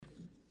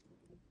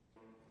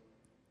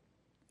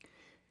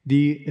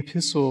The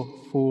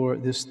epistle for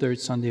this third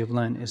Sunday of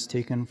Lent is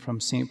taken from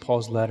St.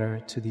 Paul's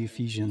letter to the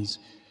Ephesians.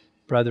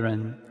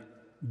 Brethren,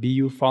 be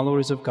you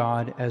followers of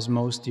God as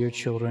most dear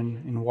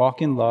children, and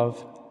walk in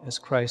love, as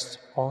Christ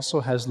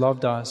also has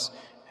loved us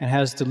and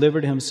has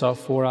delivered himself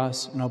for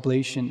us, an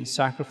oblation and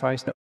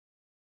sacrifice.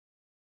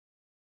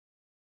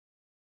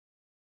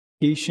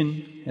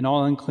 And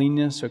all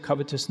uncleanness or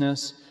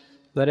covetousness,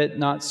 let it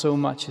not so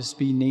much as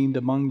be named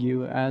among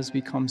you as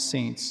becomes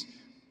saints,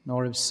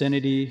 nor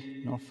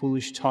obscenity, nor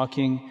foolish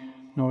talking,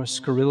 nor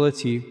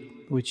scurrility,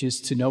 which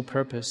is to no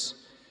purpose,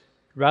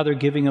 rather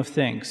giving of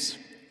thanks.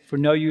 For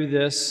know you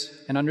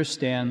this, and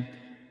understand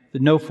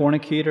that no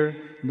fornicator,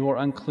 nor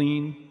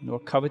unclean, nor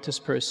covetous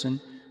person,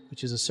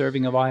 which is a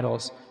serving of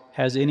idols,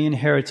 has any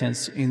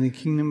inheritance in the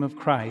kingdom of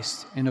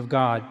Christ and of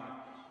God.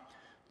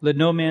 Let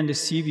no man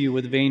deceive you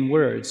with vain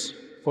words,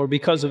 for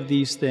because of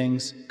these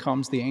things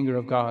comes the anger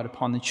of God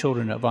upon the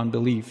children of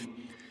unbelief.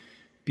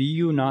 Be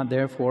you not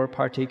therefore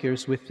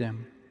partakers with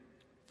them.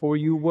 For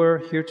you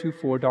were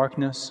heretofore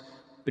darkness,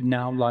 but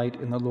now light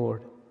in the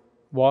Lord.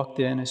 Walk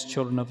then as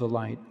children of the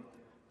light.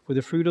 For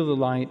the fruit of the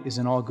light is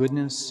in all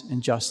goodness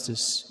and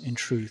justice and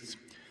truth.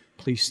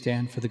 Please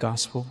stand for the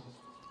gospel.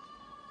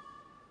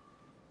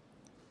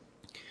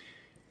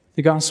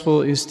 The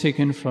gospel is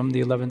taken from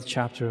the 11th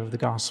chapter of the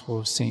Gospel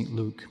of St.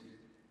 Luke.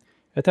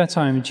 At that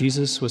time,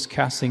 Jesus was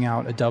casting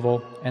out a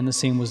devil, and the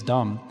same was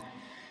dumb.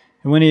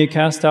 And when he had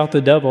cast out the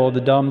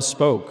dumb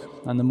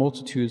spoke, and the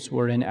multitudes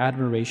were in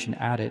admiration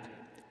at it.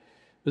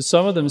 But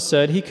some of them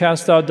said, He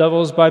cast out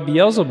devils by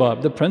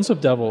Beelzebub, the prince of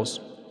devils.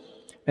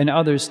 And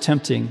others,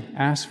 tempting,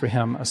 asked for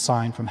him a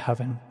sign from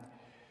heaven.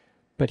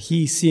 But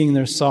he, seeing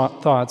their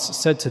thoughts,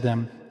 said to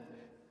them,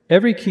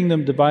 Every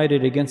kingdom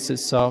divided against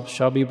itself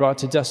shall be brought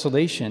to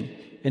desolation,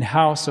 and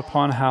house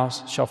upon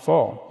house shall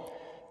fall.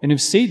 And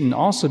if Satan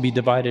also be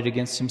divided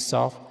against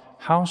himself,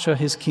 how shall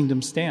his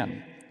kingdom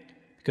stand?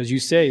 Because you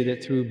say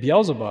that through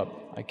Beelzebub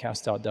I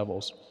cast out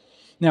devils.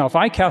 Now, if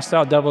I cast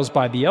out devils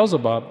by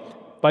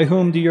Beelzebub, by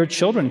whom do your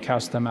children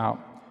cast them out?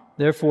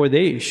 Therefore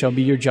they shall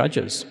be your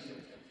judges.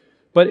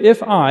 But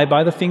if I,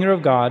 by the finger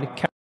of God,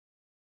 cast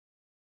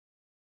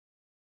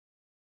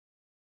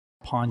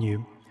upon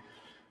you.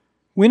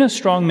 When a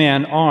strong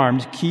man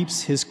armed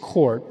keeps his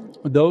court,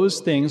 those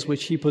things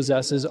which he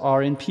possesses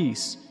are in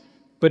peace.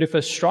 But if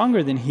a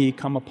stronger than he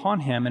come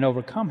upon him and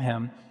overcome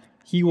him,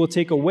 he will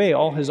take away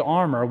all his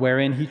armor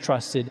wherein he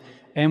trusted,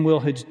 and will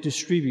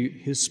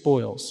distribute his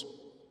spoils.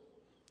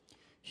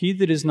 He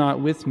that is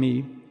not with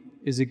me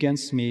is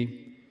against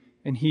me,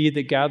 and he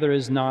that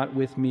gathereth not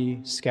with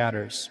me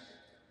scatters.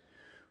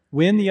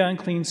 When the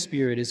unclean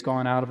spirit is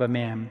gone out of a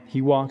man,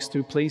 he walks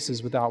through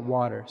places without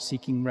water,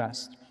 seeking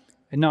rest.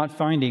 And not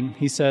finding,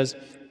 he says,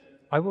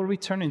 I will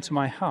return into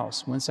my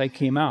house whence I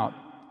came out.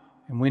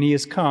 And when he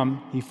is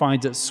come, he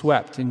finds it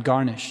swept and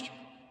garnished.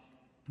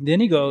 Then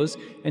he goes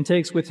and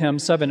takes with him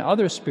 7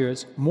 other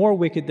spirits more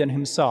wicked than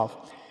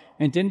himself,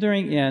 and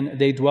entering in,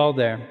 they dwell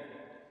there.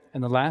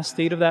 And the last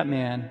state of that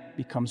man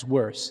becomes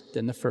worse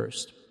than the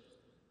first.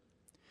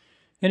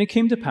 And it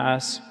came to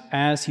pass,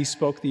 as he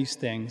spoke these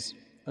things,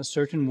 a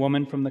certain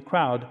woman from the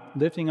crowd,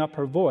 lifting up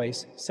her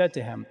voice, said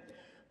to him,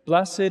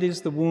 Blessed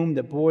is the womb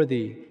that bore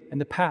thee,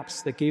 and the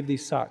paps that gave thee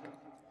suck.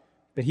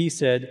 But he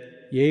said,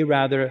 Yea,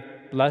 rather,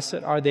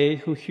 blessed are they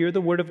who hear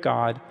the word of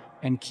God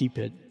and keep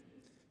it.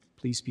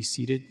 Please be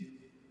seated.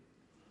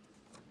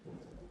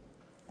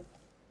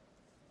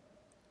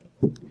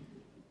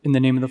 In the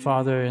name of the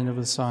Father, and of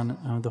the Son,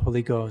 and of the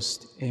Holy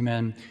Ghost.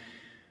 Amen.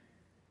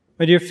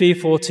 My dear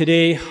faithful,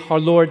 today our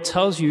Lord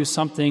tells you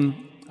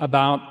something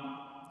about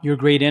your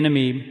great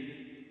enemy,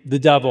 the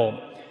devil.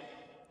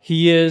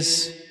 He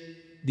is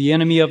the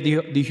enemy of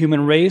the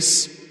human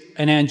race,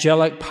 an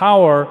angelic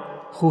power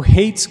who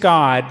hates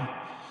God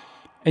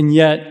and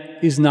yet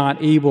is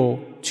not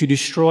able to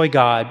destroy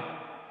God.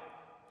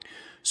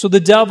 So the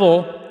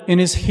devil, in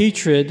his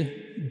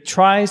hatred,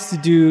 tries to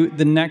do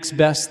the next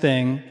best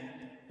thing,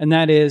 and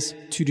that is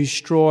to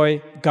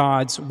destroy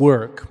God's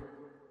work.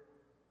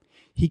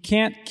 He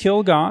can't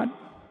kill God,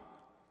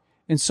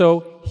 and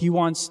so he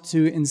wants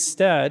to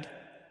instead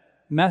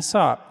mess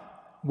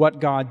up what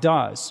God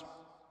does.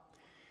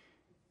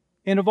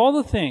 And of all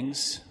the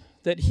things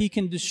that he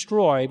can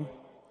destroy,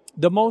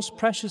 the most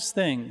precious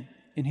thing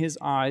in his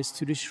eyes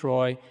to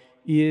destroy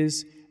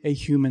is a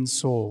human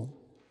soul.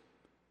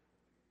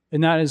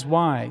 And that is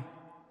why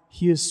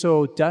he is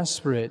so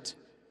desperate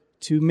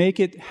to make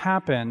it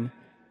happen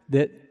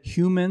that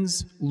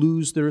humans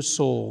lose their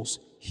souls.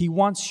 He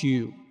wants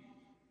you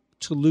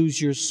to lose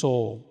your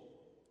soul.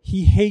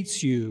 He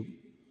hates you.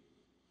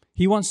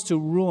 He wants to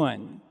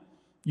ruin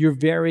your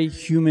very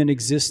human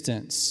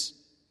existence,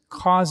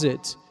 cause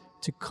it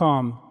to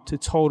come to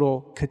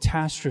total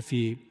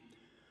catastrophe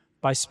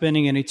by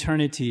spending an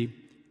eternity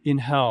in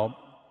hell.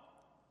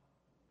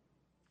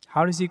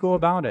 How does he go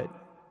about it?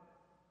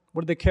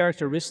 What are the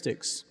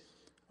characteristics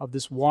of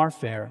this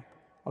warfare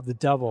of the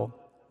devil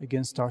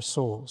against our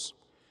souls?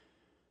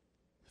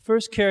 The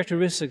first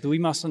characteristic that we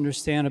must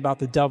understand about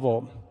the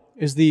devil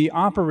is that he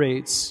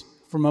operates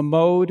from a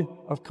mode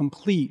of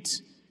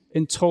complete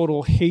in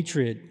total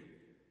hatred.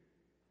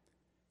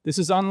 This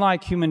is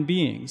unlike human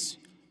beings.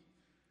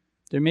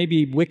 There may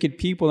be wicked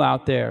people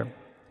out there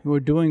who are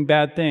doing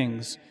bad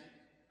things,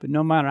 but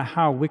no matter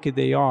how wicked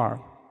they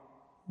are,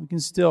 we can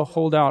still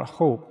hold out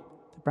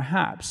hope that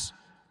perhaps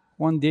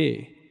one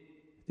day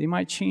they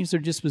might change their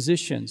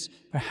dispositions.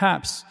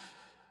 Perhaps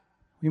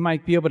we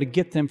might be able to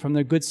get them from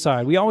their good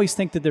side. We always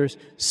think that there's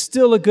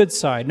still a good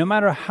side. No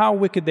matter how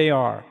wicked they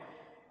are,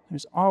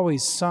 there's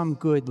always some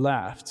good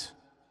left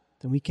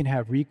that we can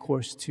have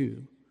recourse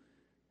to.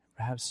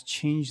 Perhaps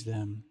change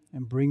them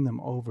and bring them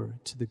over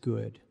to the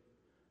good.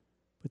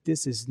 But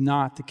this is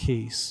not the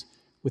case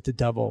with the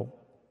devil.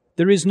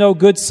 There is no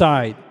good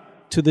side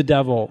to the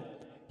devil.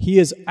 He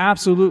is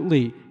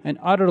absolutely and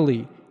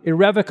utterly,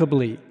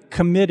 irrevocably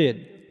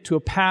committed to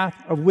a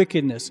path of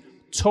wickedness,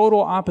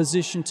 total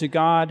opposition to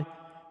God,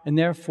 and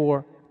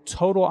therefore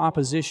total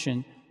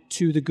opposition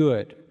to the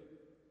good.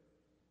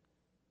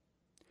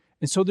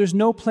 And so there's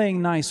no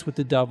playing nice with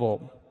the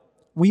devil.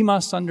 We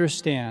must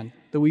understand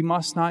that we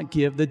must not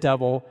give the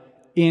devil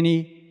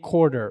any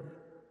quarter.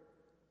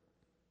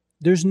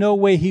 There's no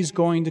way he's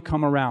going to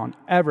come around,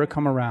 ever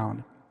come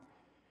around.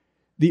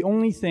 The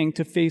only thing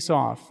to face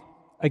off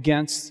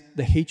against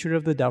the hatred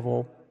of the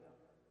devil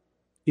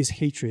is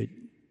hatred.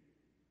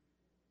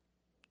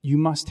 You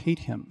must hate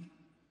him,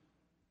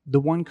 the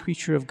one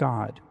creature of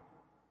God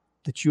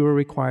that you are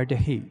required to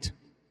hate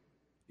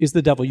is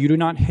the devil. You do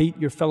not hate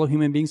your fellow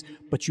human beings,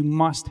 but you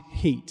must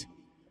hate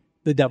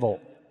the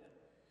devil.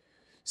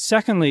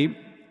 Secondly,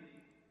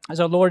 as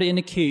our Lord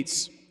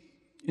indicates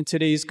in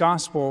today's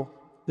gospel,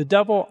 the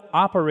devil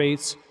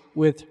operates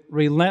with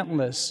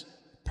relentless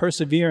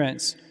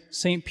perseverance.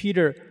 St.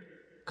 Peter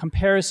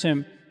compares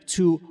him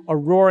to a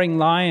roaring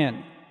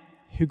lion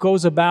who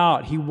goes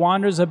about, he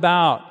wanders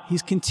about,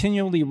 he's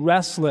continually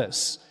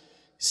restless,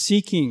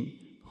 seeking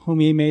whom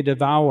he may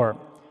devour.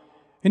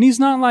 And he's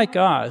not like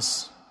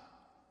us,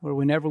 where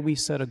whenever we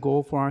set a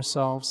goal for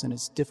ourselves and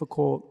it's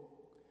difficult,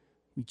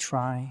 we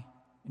try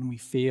and we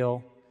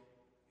fail,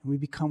 and we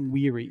become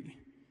weary,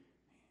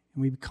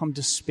 and we become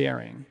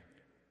despairing,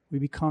 we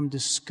become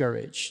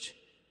discouraged,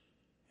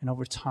 and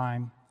over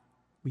time,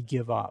 we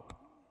give up.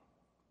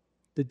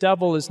 The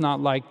devil is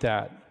not like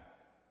that.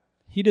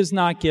 He does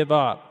not give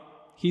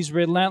up. He's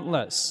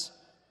relentless.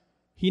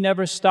 He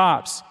never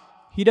stops.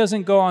 He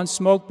doesn't go on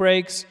smoke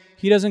breaks.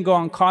 He doesn't go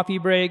on coffee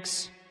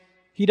breaks.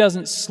 He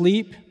doesn't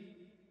sleep.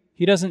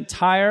 He doesn't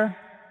tire.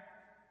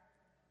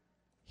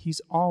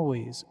 He's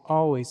always,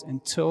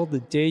 until the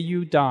day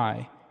you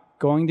die,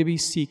 going to be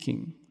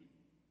seeking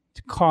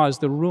to cause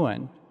the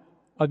ruin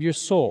of your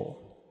soul.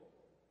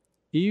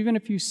 Even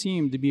if you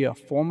seem to be a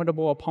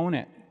formidable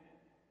opponent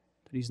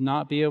that he's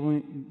not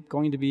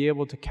going to be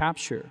able to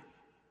capture,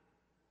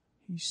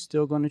 he's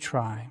still going to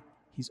try.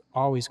 He's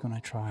always going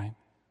to try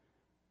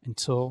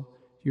until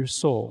your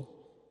soul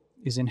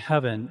is in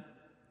heaven.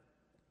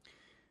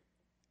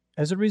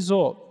 As a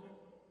result,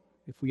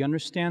 if we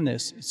understand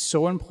this, it's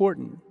so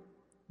important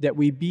that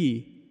we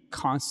be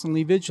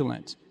constantly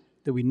vigilant,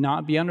 that we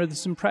not be under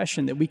this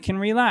impression that we can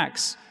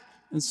relax,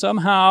 and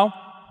somehow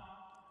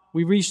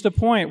we've reached a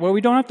point where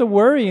we don't have to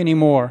worry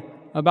anymore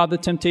about the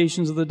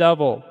temptations of the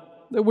devil,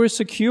 that we're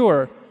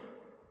secure,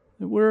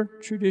 that we're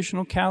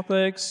traditional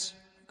Catholics,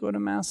 go to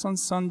Mass on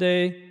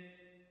Sunday,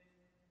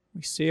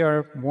 we say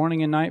our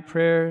morning and night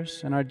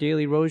prayers and our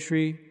daily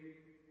rosary,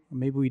 or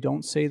maybe we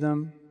don't say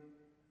them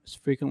as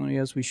frequently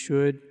as we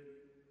should,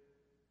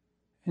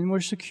 and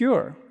we're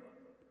secure.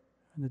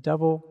 And the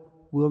devil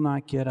will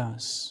not get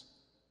us.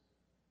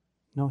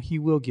 No, he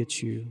will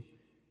get you.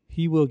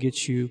 He will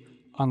get you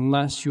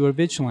unless you are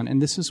vigilant.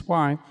 And this is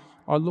why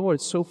our Lord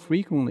so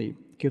frequently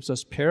gives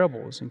us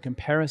parables and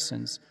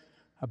comparisons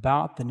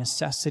about the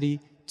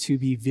necessity to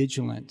be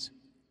vigilant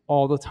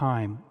all the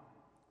time.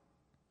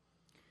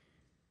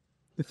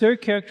 The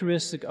third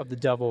characteristic of the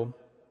devil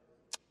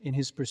in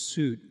his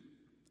pursuit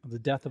of the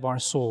death of our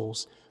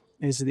souls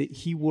is that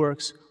he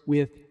works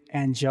with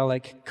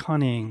angelic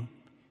cunning.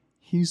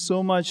 He's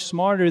so much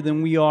smarter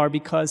than we are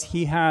because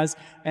he has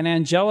an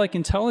angelic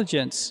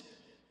intelligence.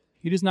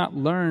 He does not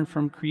learn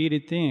from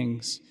created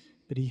things,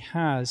 but he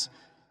has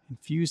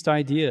infused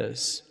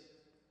ideas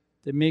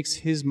that makes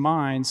his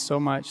mind so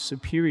much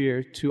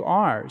superior to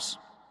ours.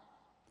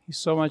 He's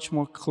so much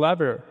more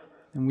clever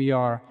than we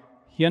are.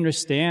 He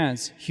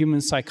understands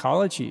human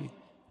psychology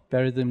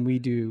better than we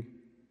do.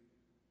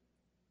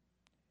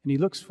 And he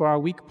looks for our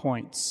weak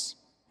points.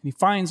 And he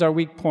finds our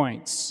weak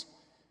points.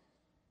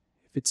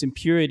 If it's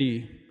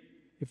impurity,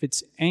 if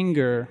it's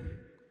anger,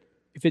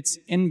 if it's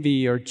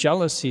envy or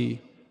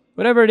jealousy,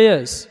 whatever it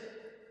is,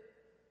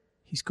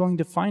 he's going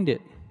to find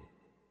it.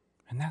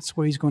 And that's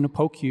where he's going to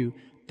poke you.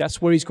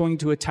 That's where he's going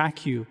to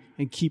attack you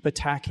and keep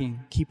attacking,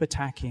 keep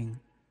attacking.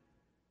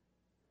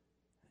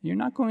 You're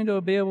not going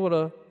to be able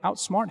to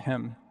outsmart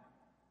him.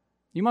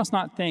 You must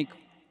not think,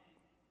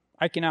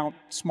 I can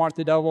outsmart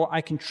the devil,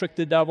 I can trick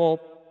the devil.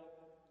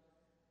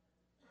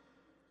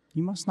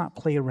 You must not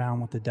play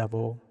around with the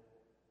devil.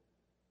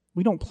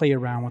 We don't play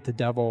around with the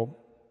devil.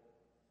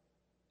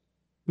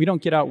 We don't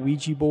get out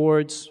Ouija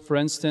boards, for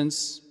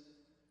instance,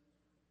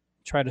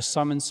 try to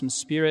summon some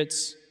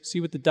spirits, see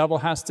what the devil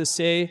has to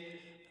say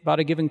about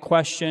a given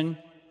question.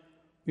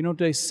 We don't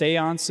do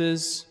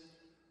seances,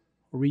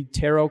 read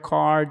tarot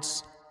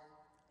cards,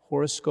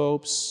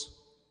 horoscopes.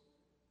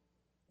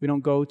 We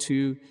don't go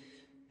to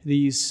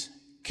these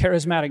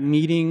charismatic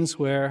meetings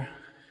where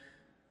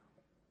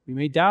we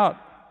may doubt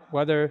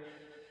whether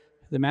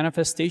the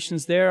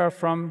manifestations there are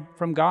from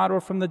God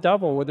or from the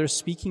devil, where they're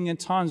speaking in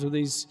tongues, or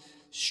these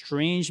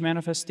strange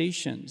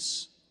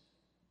manifestations.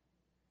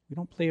 We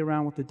don't play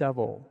around with the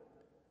devil.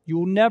 You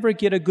will never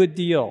get a good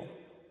deal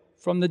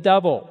from the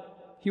devil.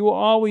 He will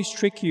always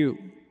trick you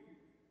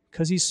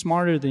because he's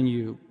smarter than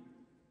you.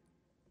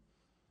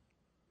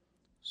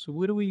 So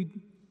what do we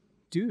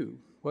do?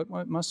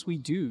 What must we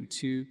do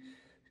to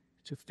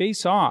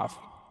face off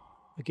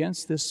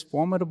against this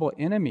formidable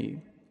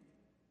enemy?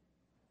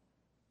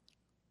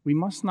 We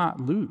must not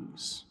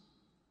lose.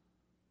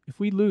 If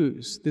we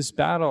lose this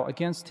battle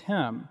against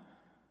him,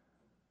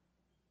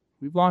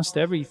 we've lost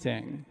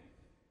everything.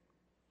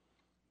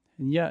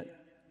 And yet,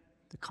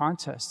 the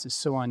contest is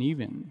so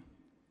uneven.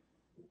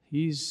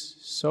 He's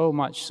so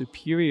much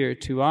superior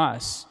to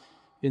us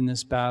in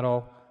this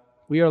battle.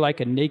 We are like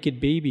a naked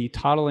baby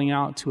toddling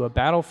out to a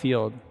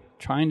battlefield,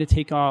 trying to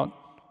take out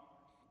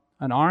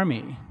an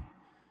army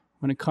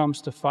when it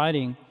comes to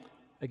fighting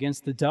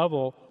against the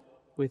devil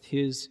with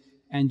his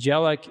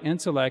angelic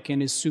intellect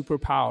and his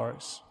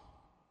superpowers.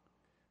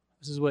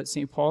 This is what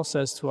St. Paul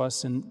says to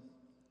us in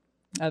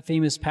that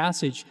famous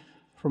passage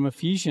from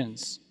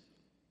Ephesians.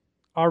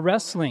 Our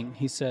wrestling,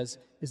 he says,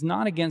 is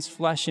not against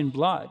flesh and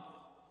blood.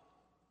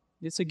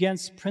 It's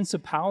against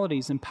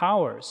principalities and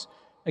powers,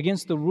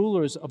 against the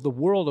rulers of the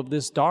world of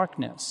this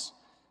darkness,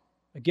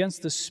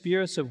 against the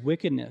spirits of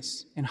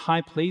wickedness in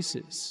high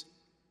places.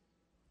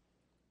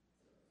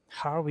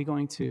 How are we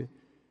going to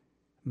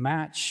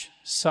match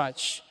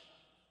such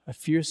a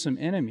fearsome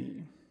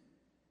enemy?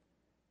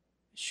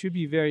 It should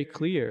be very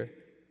clear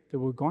that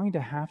we're going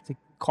to have to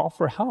call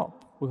for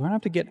help. We're going to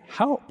have to get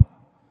help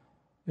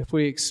if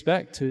we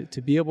expect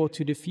to be able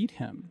to defeat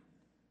him.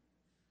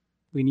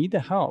 We need the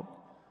help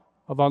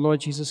of our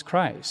Lord Jesus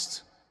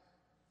Christ.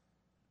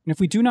 And if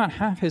we do not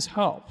have his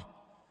help,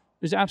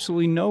 there's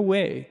absolutely no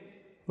way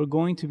we're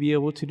going to be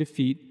able to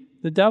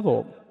defeat the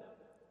devil.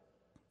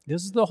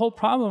 This is the whole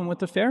problem with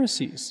the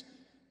Pharisees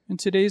in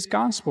today's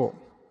gospel.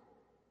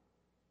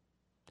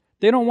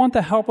 They don't want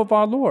the help of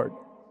our Lord.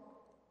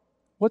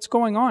 What's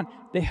going on?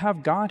 They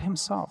have God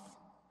himself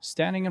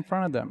standing in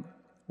front of them.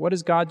 What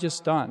has God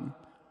just done?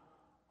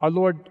 Our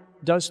Lord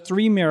does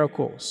 3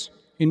 miracles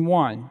in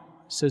one,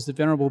 says the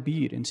Venerable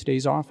Bede in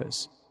today's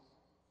office.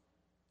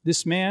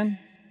 This man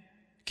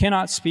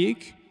cannot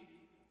speak.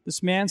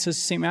 This man, says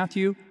St.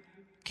 Matthew,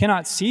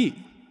 cannot see.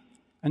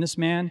 And this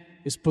man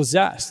is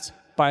possessed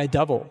by a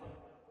devil.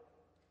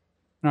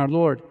 And our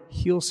Lord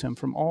heals him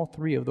from all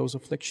 3 of those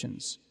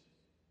afflictions.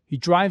 He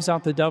drives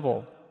out the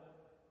devil.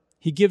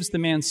 He gives the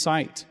man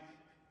sight,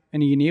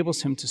 and he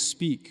enables him to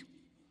speak.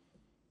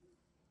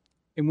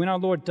 And when our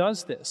Lord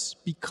does this,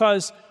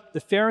 because the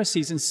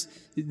Pharisees,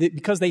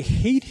 because they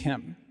hate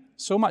him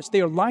so much,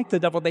 they are like the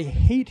devil, they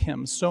hate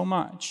him so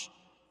much.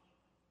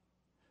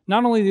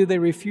 Not only do they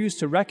refuse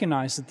to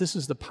recognize that this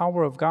is the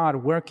power of God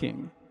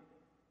working,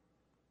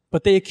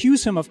 but they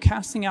accuse him of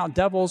casting out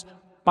devils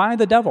by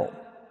the devil.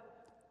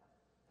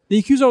 They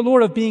accuse our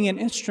Lord of being an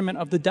instrument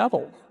of the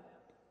devil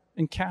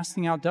in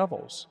casting out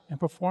devils and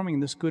performing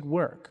this good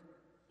work.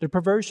 Their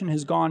perversion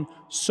has gone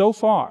so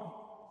far.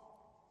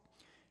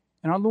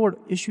 And our Lord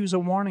issues a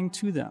warning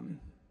to them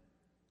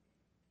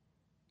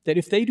that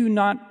if they do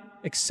not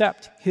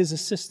accept his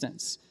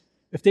assistance,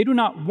 if they do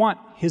not want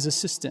his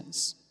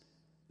assistance,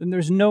 then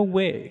there's no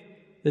way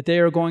that they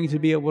are going to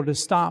be able to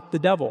stop the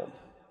devil.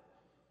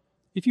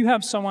 If you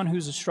have someone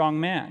who's a strong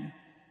man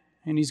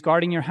and he's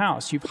guarding your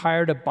house, you've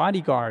hired a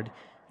bodyguard,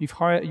 you've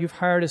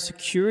hired a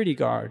security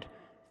guard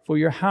for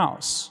your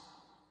house.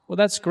 Well,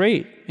 that's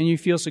great, and you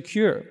feel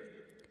secure.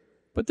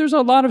 But there's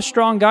a lot of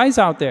strong guys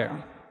out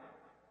there.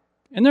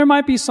 And there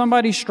might be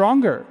somebody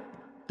stronger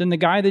than the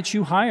guy that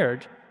you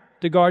hired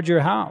to guard your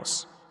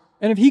house.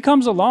 And if he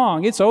comes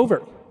along, it's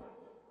over.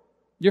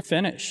 You're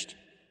finished.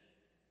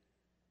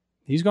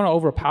 He's going to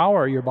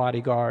overpower your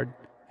bodyguard,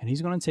 and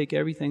he's going to take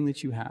everything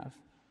that you have.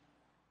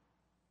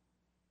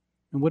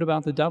 And what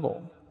about the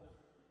devil?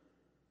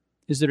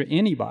 Is there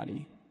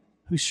anybody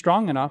who's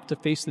strong enough to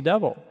face the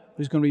devil,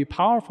 who's going to be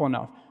powerful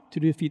enough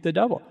to defeat the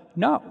devil?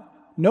 No,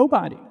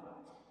 nobody.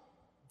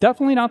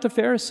 Definitely not the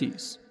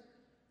Pharisees.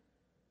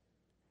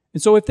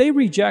 And so if they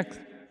reject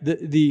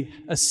the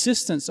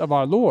assistance of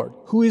our Lord,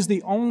 who is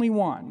the only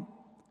one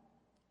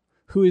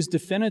who is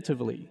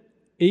definitively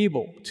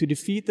able to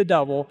defeat the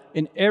devil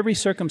in every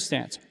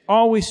circumstance,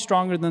 always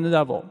stronger than the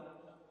devil,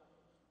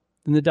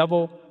 then the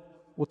devil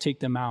will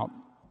take them out.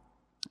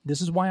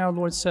 This is why our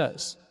Lord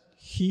says,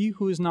 "He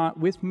who is not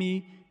with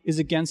me is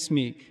against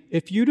me.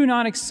 If you do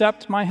not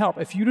accept my help,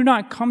 if you do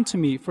not come to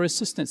me for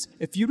assistance,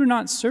 if you do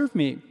not serve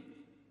me,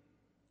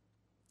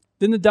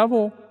 then the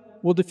devil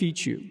will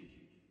defeat you."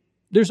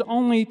 There's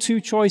only two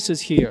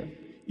choices here.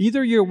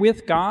 Either you're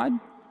with God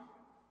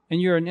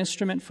and you're an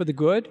instrument for the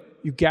good,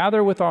 you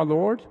gather with our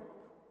Lord,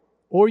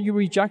 or you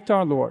reject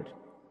our Lord,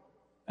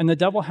 and the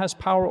devil has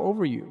power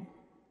over you.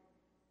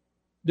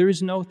 There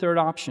is no third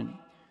option.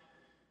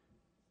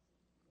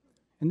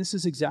 And this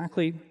is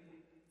exactly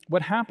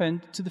what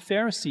happened to the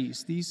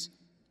Pharisees, these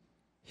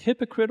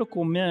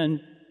hypocritical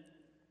men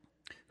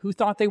who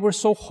thought they were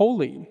so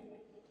holy,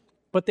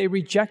 but they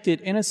rejected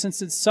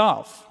innocence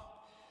itself.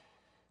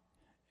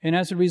 And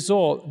as a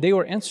result, they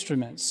were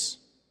instruments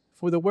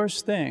for the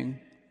worst thing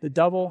the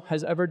devil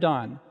has ever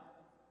done.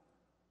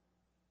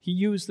 He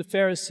used the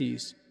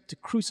Pharisees to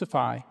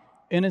crucify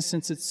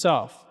innocence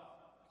itself,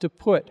 to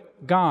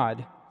put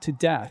God to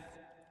death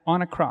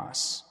on a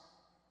cross.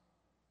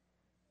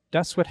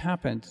 That's what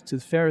happened to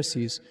the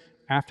Pharisees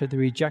after they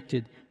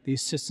rejected the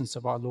assistance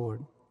of our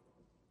Lord.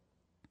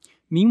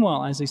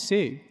 Meanwhile, as I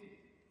say,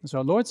 as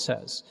our Lord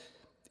says,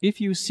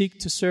 if you seek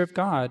to serve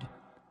God,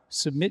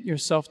 submit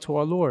yourself to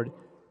our Lord.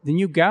 Then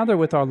you gather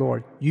with our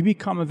Lord. You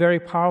become a very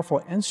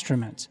powerful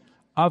instrument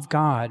of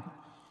God.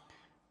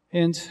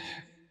 And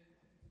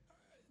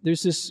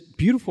there's this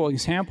beautiful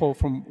example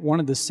from one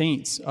of the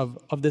saints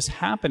of this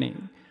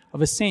happening,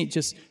 of a saint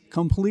just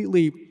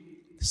completely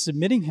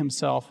submitting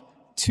himself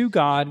to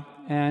God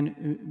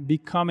and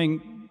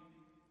becoming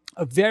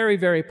a very,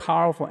 very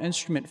powerful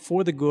instrument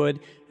for the good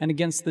and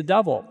against the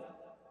devil.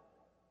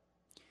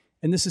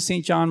 And this is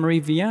St. John Marie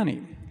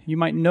Vianney. You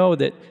might know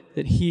that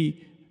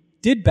he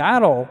did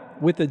battle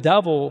with the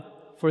devil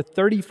for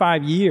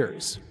 35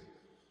 years.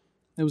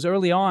 It was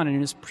early on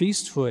in his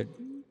priesthood.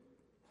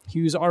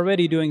 He was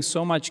already doing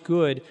so much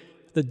good,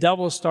 the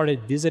devil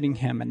started visiting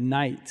him at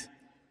night.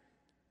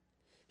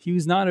 He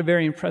was not a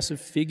very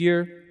impressive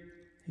figure.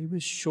 He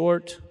was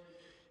short.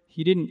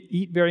 He didn't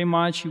eat very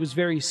much. He was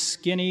very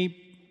skinny.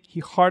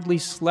 He hardly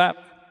slept.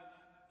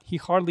 He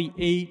hardly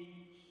ate.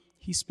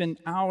 He spent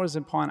hours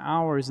upon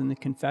hours in the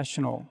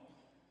confessional.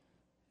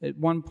 At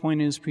one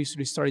point in his priesthood,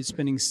 he started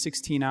spending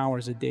 16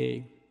 hours a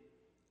day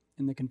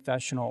in the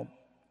confessional,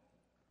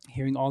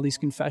 hearing all these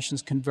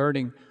confessions,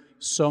 converting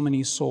so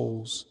many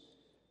souls.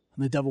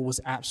 And the devil was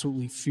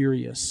absolutely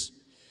furious.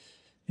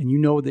 And you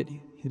know that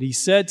he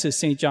said to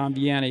St. John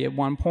Vianney at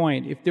one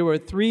point, if there were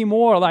 3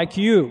 more like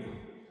you,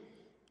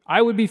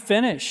 I would be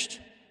finished.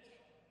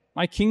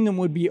 My kingdom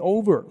would be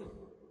over.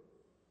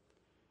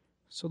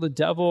 So the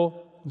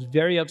devil was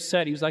very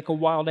upset. He was like a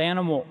wild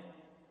animal.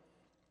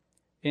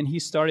 And he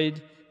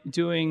started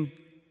doing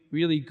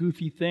really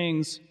goofy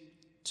things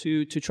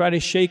to try to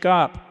shake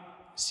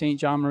up St.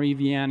 John Marie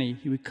Vianney.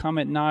 He would come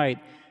at night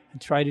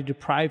and try to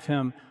deprive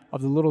him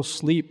of the little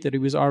sleep that he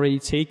was already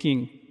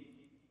taking.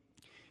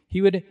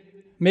 He would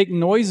make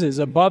noises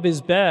above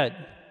his bed,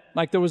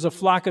 like there was a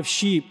flock of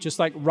sheep just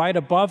like right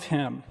above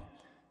him.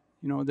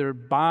 You know, they're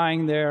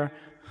buying there,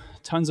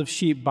 tons of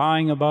sheep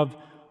buying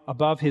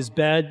above his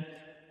bed.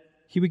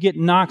 He would get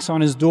knocks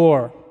on his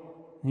door,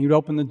 and he would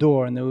open the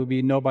door, and there would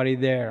be nobody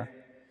there.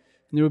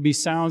 And there would be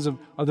sounds of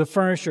the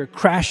furniture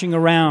crashing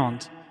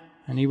around,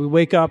 and he would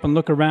wake up and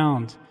look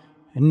around,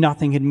 and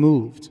nothing had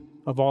moved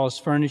of all his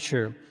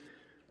furniture.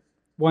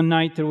 One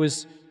night there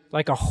was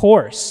like a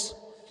horse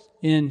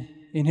in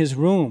his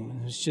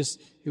room.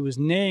 It was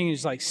neighing, it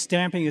was like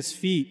stamping its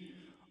feet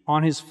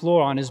on his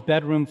floor, on his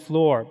bedroom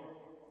floor.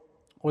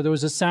 Or there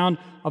was a sound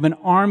of an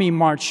army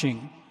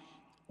marching,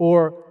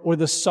 or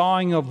the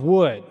sawing of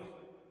wood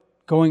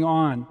going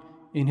on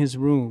in his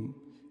room.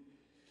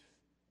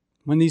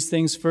 When these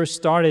things first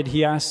started,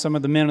 he asked some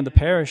of the men of the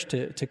parish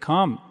to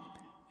come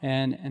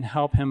and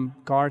help him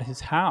guard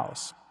his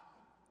house.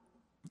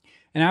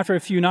 And after a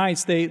few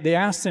nights, they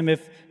asked him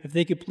if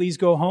they could please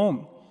go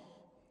home,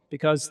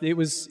 because it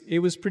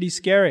was pretty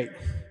scary.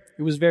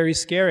 It was very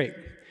scary.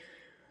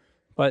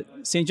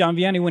 But St. John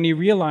Vianney, when he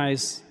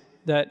realized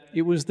that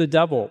it was the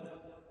devil,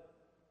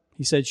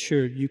 he said,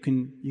 sure, you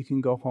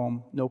can go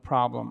home, no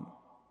problem.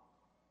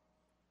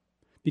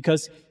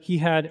 Because he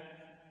had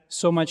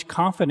so much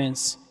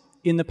confidence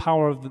in the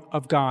power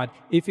of God.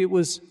 If it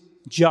was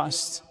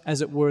just,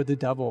 as it were, the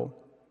devil,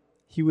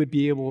 he would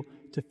be able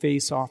to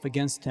face off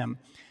against him.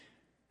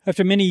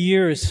 After many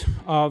years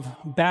of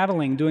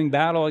doing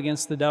battle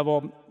against the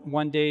devil,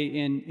 one day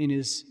in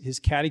his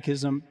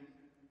catechism,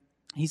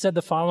 he said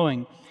the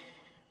following: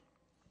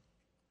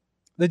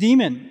 the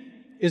demon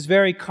is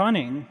very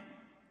cunning,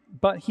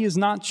 but he is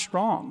not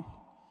strong.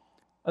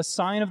 A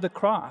sign of the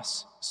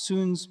cross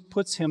soon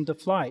puts him to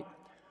flight.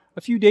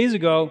 A few days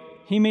ago,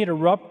 he made a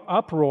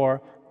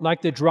uproar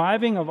like the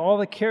driving of all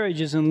the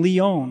carriages in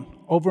Lyon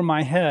over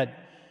my head.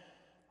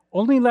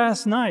 Only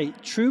last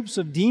night, troops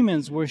of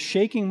demons were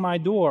shaking my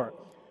door.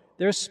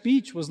 Their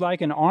speech was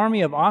like an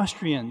army of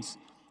Austrians.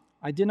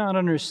 I did not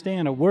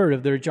understand a word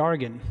of their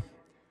jargon.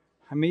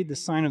 I made the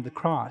sign of the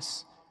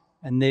cross,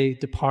 and they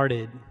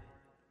departed.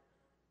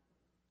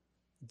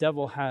 The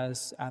devil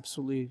has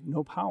absolutely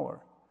no power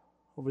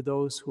over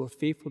those who are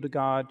faithful to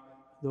God,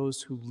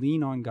 those who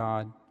lean on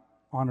God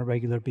on a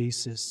regular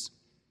basis.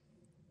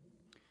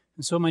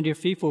 And so, my dear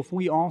faithful, if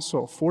we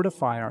also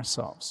fortify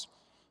ourselves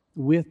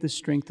with the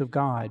strength of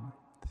God,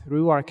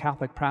 through our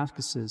Catholic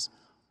practices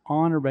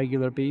on a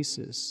regular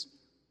basis,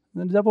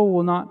 the devil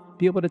will not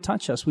be able to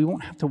touch us. We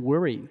won't have to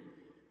worry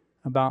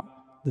about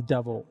the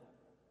devil.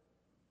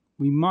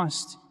 We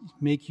must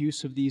make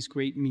use of these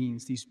great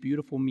means, these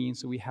beautiful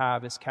means that we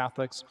have as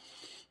Catholics.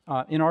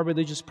 In our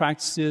religious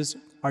practices,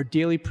 our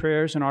daily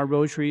prayers and our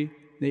rosary,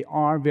 they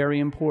are very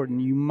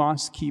important. You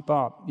must keep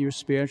up your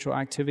spiritual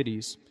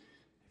activities.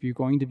 If you're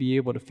going to be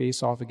able to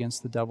face off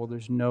against the devil,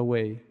 there's no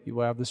way you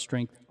will have the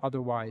strength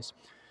otherwise.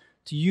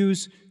 To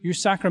use your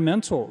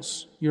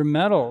sacramentals, your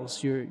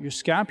medals, your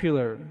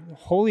scapular,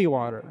 holy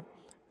water,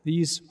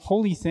 these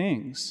holy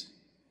things,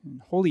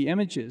 holy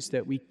images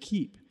that we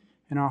keep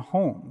in our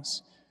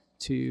homes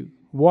to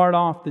ward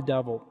off the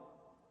devil.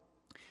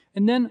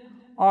 And then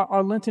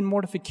our Lenten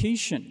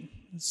mortification.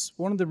 It's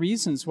one of the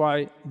reasons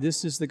why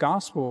this is the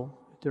gospel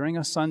during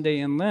a Sunday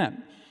in Lent.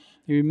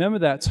 You remember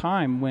that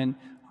time when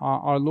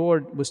our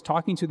Lord was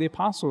talking to the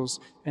apostles,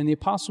 and the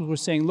apostles were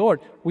saying,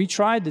 Lord, we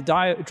tried to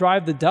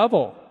drive the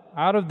devil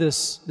out of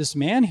this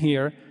man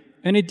here,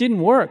 and it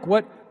didn't work.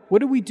 What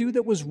did we do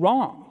that was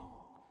wrong?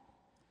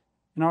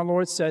 And our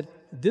Lord said,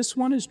 this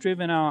one is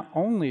driven out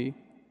only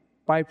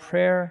by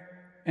prayer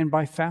and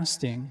by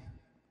fasting.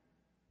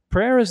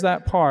 Prayer is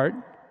that part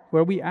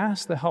where we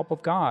ask the help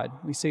of God.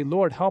 We say,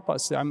 Lord, help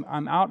us. I'm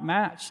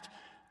outmatched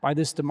by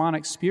this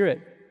demonic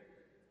spirit.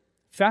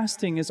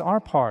 Fasting is our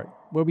part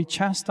where we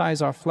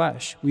chastise our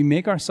flesh. We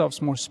make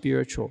ourselves more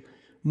spiritual,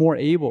 more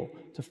able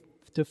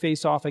to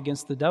face off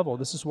against the devil.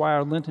 This is why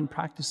our Lenten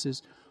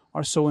practices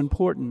are so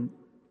important.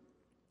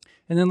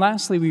 And then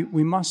lastly,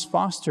 we must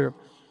foster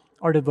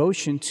our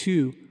devotion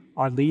to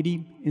Our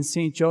Lady and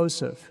Saint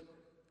Joseph.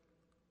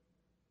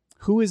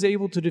 Who is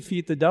able to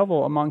defeat the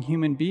devil among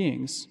human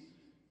beings?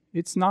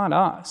 It's not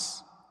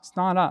us. It's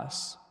not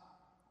us.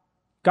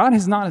 God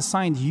has not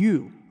assigned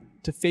you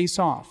to face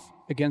off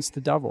against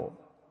the devil.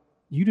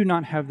 You do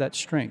not have that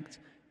strength.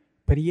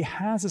 But He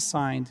has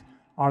assigned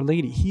Our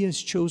Lady. He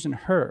has chosen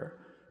her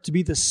to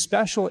be the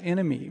special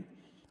enemy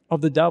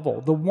of the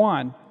devil, the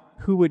one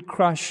who would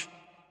crush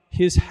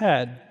his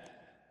head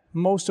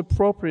most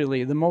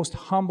appropriately. The most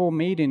humble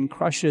maiden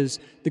crushes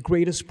the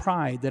greatest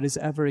pride that has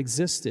ever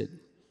existed.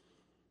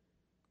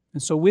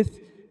 And so with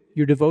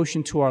your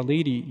devotion to Our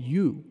Lady,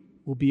 you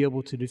will be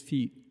able to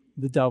defeat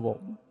the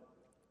devil.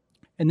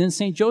 And then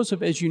St.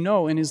 Joseph, as you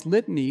know, in his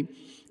litany,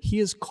 he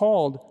is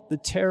called the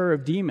terror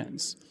of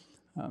demons.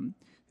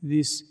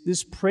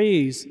 This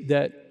praise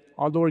that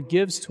our Lord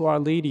gives to Our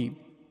Lady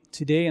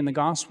today in the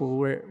gospel,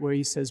 where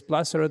he says,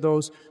 blessed are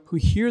those who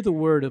hear the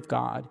word of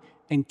God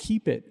and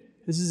keep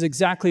it. This is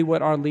exactly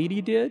what Our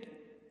Lady did,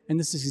 and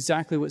this is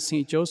exactly what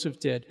St. Joseph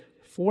did.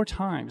 4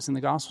 times in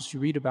the Gospels you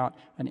read about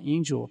an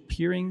angel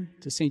appearing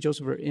to St.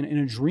 Joseph in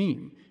a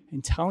dream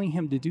and telling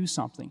him to do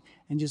something.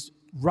 And just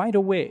right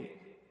away,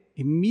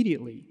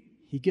 immediately,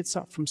 he gets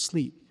up from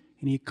sleep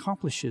and he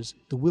accomplishes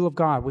the will of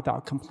God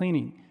without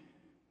complaining,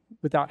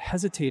 without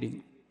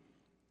hesitating.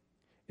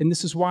 And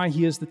this is why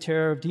he is the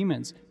terror of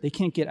demons. They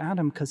can't get at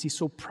him because he's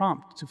so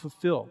prompt to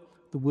fulfill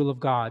the will of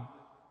God.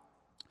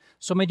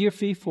 So, my dear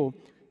faithful,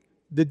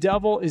 the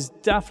devil is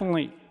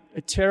definitely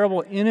a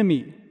terrible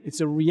enemy. It's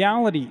a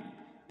reality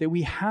that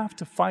we have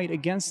to fight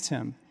against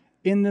him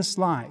in this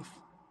life.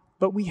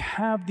 But we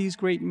have these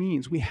great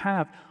means. We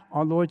have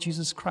our Lord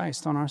Jesus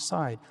Christ on our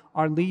side,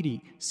 Our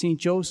Lady, St.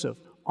 Joseph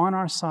on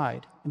our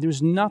side. And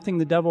there's nothing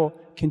the devil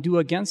can do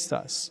against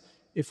us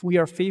if we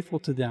are faithful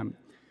to them.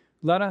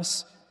 Let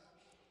us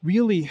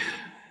really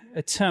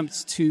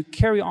attempt to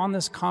carry on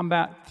this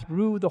combat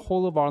through the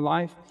whole of our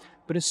life,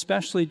 but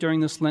especially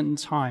during this Lenten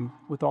time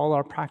with all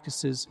our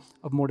practices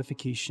of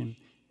mortification.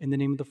 In the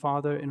name of the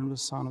Father, and of the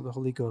Son, and of the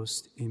Holy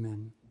Ghost.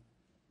 Amen.